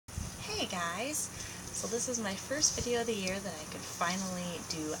guys, so this is my first video of the year that I could finally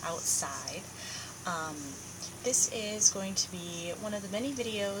do outside. This is going to be one of the many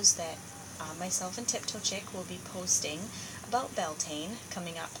videos that myself and Tiptoe Chick will be posting about Beltane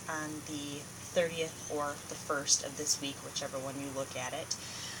coming up on the 30th or the 1st of this week, whichever one you look at it.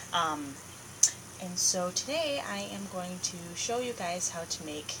 And so today I am going to show you guys how to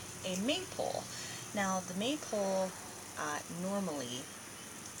make a maypole. Now the maypole normally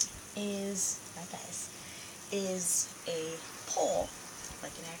is a pole,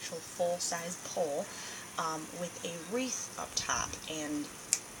 like an actual full-size pole, with a wreath up top. And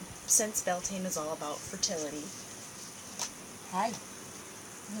since Beltane is all about fertility,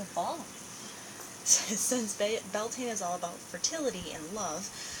 since Beltane is all about fertility and love,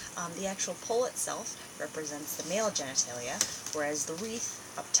 the actual pole itself represents the male genitalia, whereas the wreath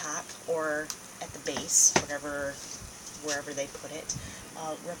up top or at the base, wherever they put it,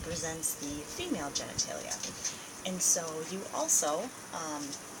 represents the female genitalia. And so you also,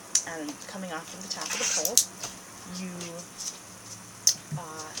 coming off of the top of the pole,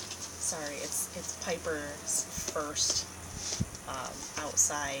 it's Pyper's first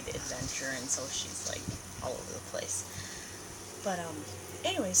outside adventure, and so she's like all over the place. But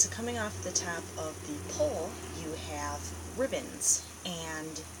anyway, so coming off the top of the pole, you have ribbons,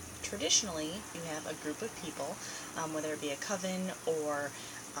 and traditionally you have a group of people, whether it be a coven or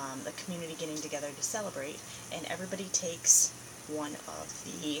the community getting together to celebrate, and everybody takes one of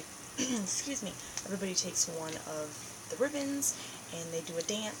the everybody takes one of the ribbons, and they do a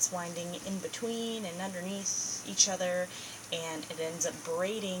dance winding in between and underneath each other, and it ends up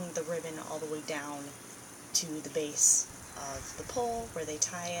braiding the ribbon all the way down to the base of the pole where they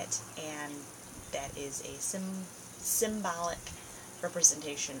tie it, and that is a symbolic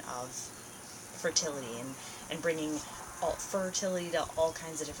representation of fertility and bringing fertility to all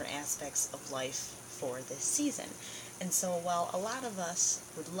kinds of different aspects of life for this season. And so while a lot of us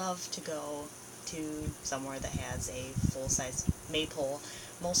would love to go to somewhere that has a full-size maypole,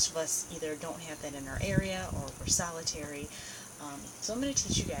 most of us either don't have that in our area or we're solitary. So I'm going to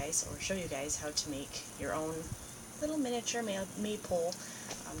teach you guys, or show you guys, how to make your own little miniature maypole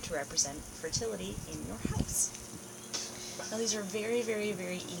to represent fertility in your house. Now these are very, very,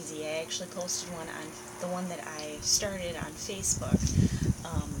 very easy. I actually posted one on the one that I started on Facebook,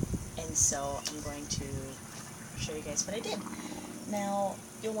 and so I'm going to show you guys what I did. Now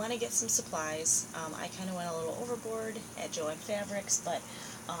you'll want to get some supplies. I kind of went a little overboard at Joann Fabrics, but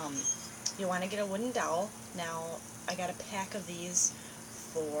you'll want to get a wooden dowel. Now I got a pack of these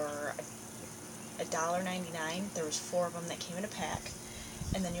for $1.99. There was 4 of them that came in a pack.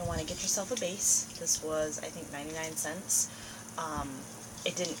 And then you'll want to get yourself a base. This was, I think, 99 cents.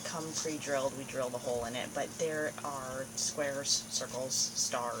 It didn't come pre-drilled. We drilled a hole in it. But there are squares, circles,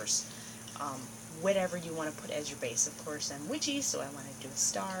 stars, whatever you want to put as your base. Of course, I'm witchy, so I want to do a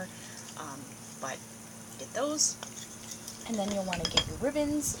star. But get those. And then you'll want to get your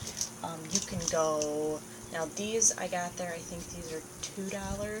ribbons. You can go... Now, these I got there. I think these are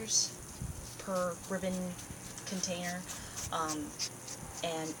 $2 per ribbon container.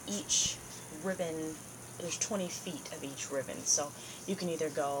 And each ribbon, there's 20 feet of each ribbon, so you can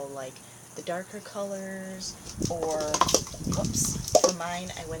either go like the darker colors, or, whoops, for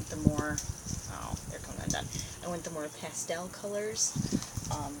mine I went the more, oh, they're coming undone, I went the more pastel colors.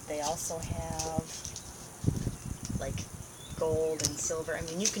 They also have like gold and silver. I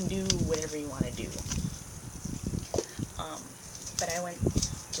mean, you can do whatever you want to do, but I went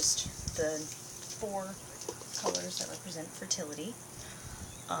just the 4 colors that represent fertility.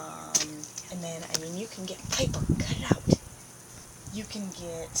 And then, I mean, you can get Pyperh, cut it out. You can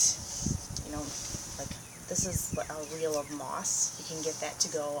get, you know, like, this is a reel of moss. You can get that to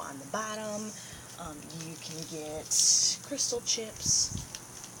go on the bottom. You can get crystal chips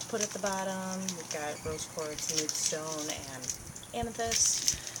to put at the bottom. We've got rose quartz, moonstone, and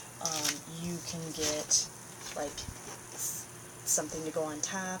amethyst. You can get, like, something to go on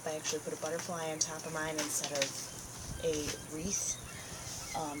top. I actually put a butterfly on top of mine instead of a wreath.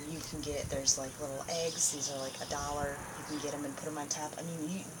 You can get, there's like little eggs, these are like $1. You can get them and put them on top. I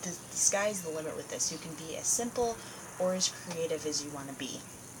mean, the sky's the limit with this. You can be as simple or as creative as you want to be.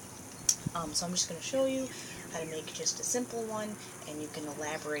 So I'm just going to show you how to make just a simple one, and you can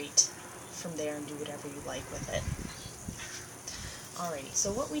elaborate from there and do whatever you like with it. Alrighty,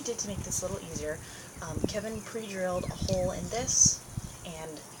 so what we did to make this a little easier, Kevin pre-drilled a hole in this,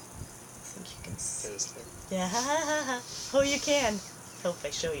 and I think you can see. Yeah, oh, you can. Hope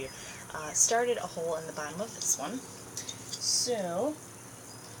I show you. Started a hole in the bottom of this one. So,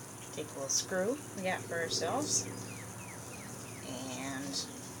 take a little screw we got for ourselves, and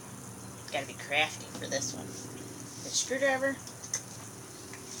Gotta be crafty for this one. Get a screwdriver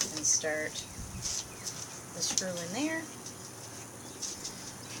and start the screw in there.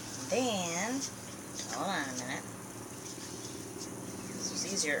 Then, hold on a minute. This was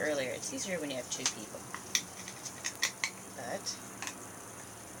easier earlier. It's easier when you have two people. But,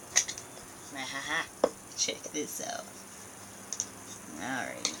 check this out.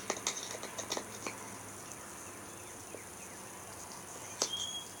 Alrighty.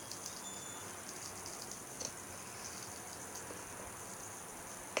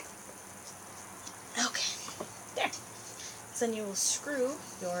 Okay, there. So then you will screw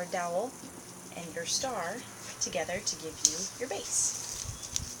your dowel and your star together to give you your base.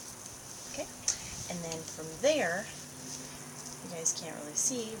 Okay, and then from there, you guys can't really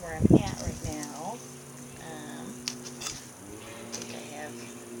see where I'm at right now. I think I have,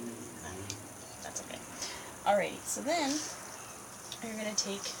 that's okay. Alrighty, so then you're going to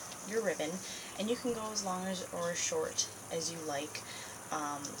take your ribbon, and you can go as long as or as short as you like.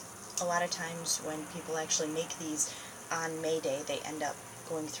 A lot of times when people actually make these on May Day, they end up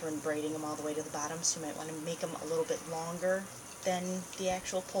going through and braiding them all the way to the bottom, so you might want to make them a little bit longer than the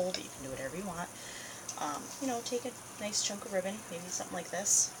actual pole, but you can do whatever you want. You know, take a nice chunk of ribbon, maybe something like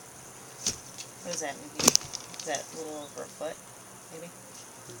this. What is that, maybe? Is that a little over a foot, maybe?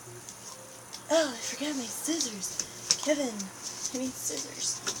 Oh, I forgot my scissors. Kevin, I need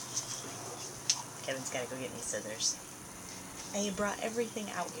scissors. Kevin's got to go get me scissors. I brought everything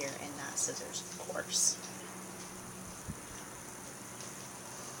out here and not scissors, of course.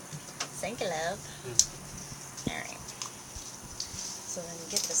 Thank you, love. Alright. So then you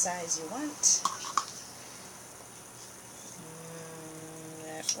get the size you want.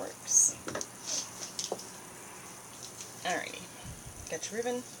 That works. Alrighty. Got your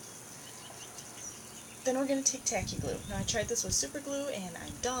ribbon. Then we're going to take tacky glue. Now I tried this with super glue and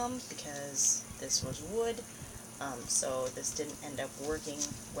I'm dumb because this was wood. So this didn't end up working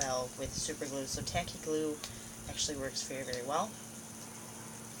well with super glue. So tacky glue actually works very, very well.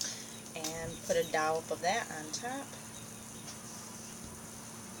 And put a dollop of that on top.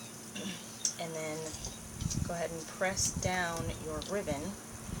 And then go ahead and press down your ribbon.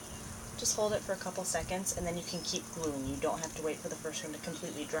 Just hold it for a couple seconds and then you can keep gluing. You don't have to wait for the first one to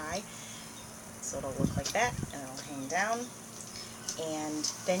completely dry. So it'll look like that and it'll hang down. And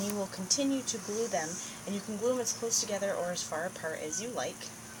then you will continue to glue them, and you can glue them as close together or as far apart as you like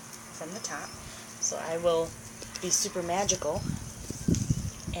from the top. So I will be super magical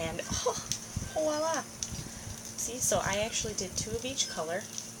and voila! See, so I actually did 2 of each color.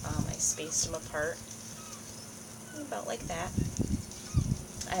 I spaced them apart about like that.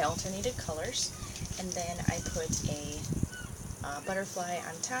 I alternated colors, and then I put a butterfly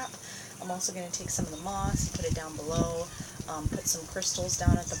on top. I'm also going to take some of the moss, put it down below, put some crystals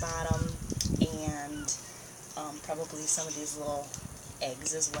down at the bottom, and probably some of these little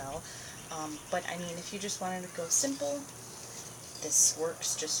eggs as well. But I mean, if you just wanted to go simple, this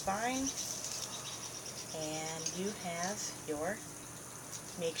works just fine. And you have your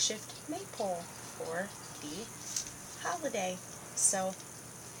makeshift maypole for the holiday. So,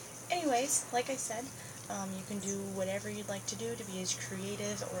 anyways, like I said, you can do whatever you'd like to do to be as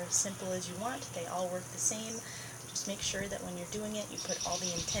creative or as simple as you want. They all work the same. Just make sure that when you're doing it, you put all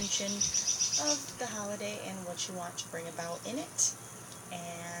the intention of the holiday and what you want to bring about in it.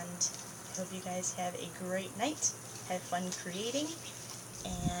 And I hope you guys have a great night. Have fun creating.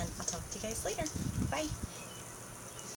 And I'll talk to you guys later. Bye.